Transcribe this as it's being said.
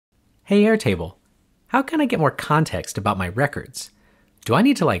Hey Airtable, how can I get more context about my records? Do I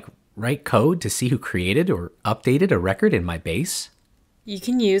need to write code to see who created or updated a record in my base? You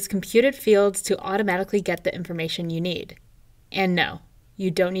can use computed fields to automatically get the information you need. And no,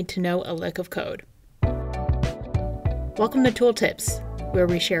 you don't need to know a lick of code. Welcome to Tooltips, where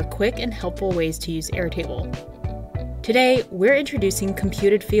we share quick and helpful ways to use Airtable. Today, we're introducing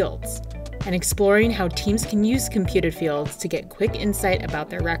computed fields and exploring how teams can use computed fields to get quick insight about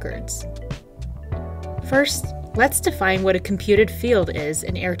their records. First, let's define what a computed field is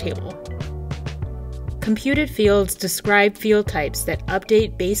in Airtable. Computed fields describe field types that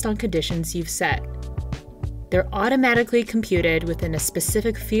update based on conditions you've set. They're automatically computed within a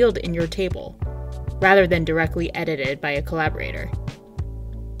specific field in your table, rather than directly edited by a collaborator.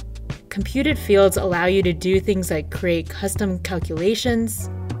 Computed fields allow you to do things like create custom calculations,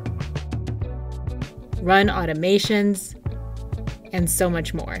 run automations, and so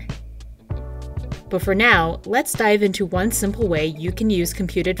much more. But for now, let's dive into one simple way you can use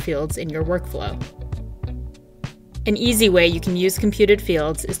computed fields in your workflow. An easy way you can use computed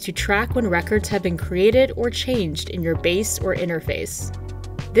fields is to track when records have been created or changed in your base or interface.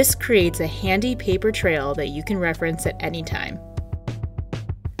 This creates a handy paper trail that you can reference at any time.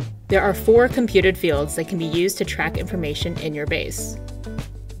 There are 4 computed fields that can be used to track information in your base.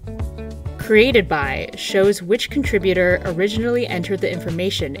 Created by shows which contributor originally entered the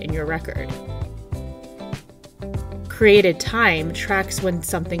information in your record. Created time tracks when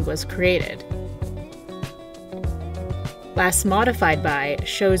something was created. Last modified by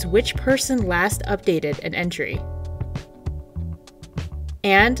shows which person last updated an entry.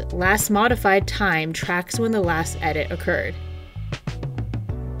 And last modified time tracks when the last edit occurred.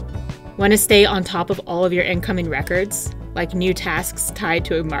 Want to stay on top of all of your incoming records, like new tasks tied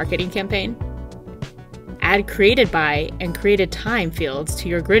to a marketing campaign? Add created by and created time fields to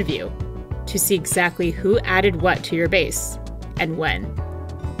your grid view to see exactly who added what to your base and when.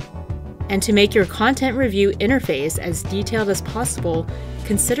 And to make your content review interface as detailed as possible,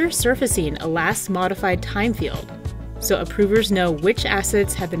 consider surfacing a last modified time field so approvers know which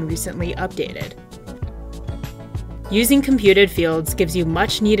assets have been recently updated. Using computed fields gives you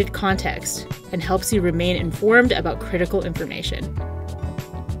much needed context and helps you remain informed about critical information.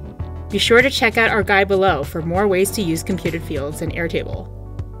 Be sure to check out our guide below for more ways to use computed fields in Airtable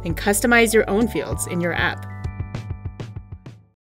and customize your own fields in your app.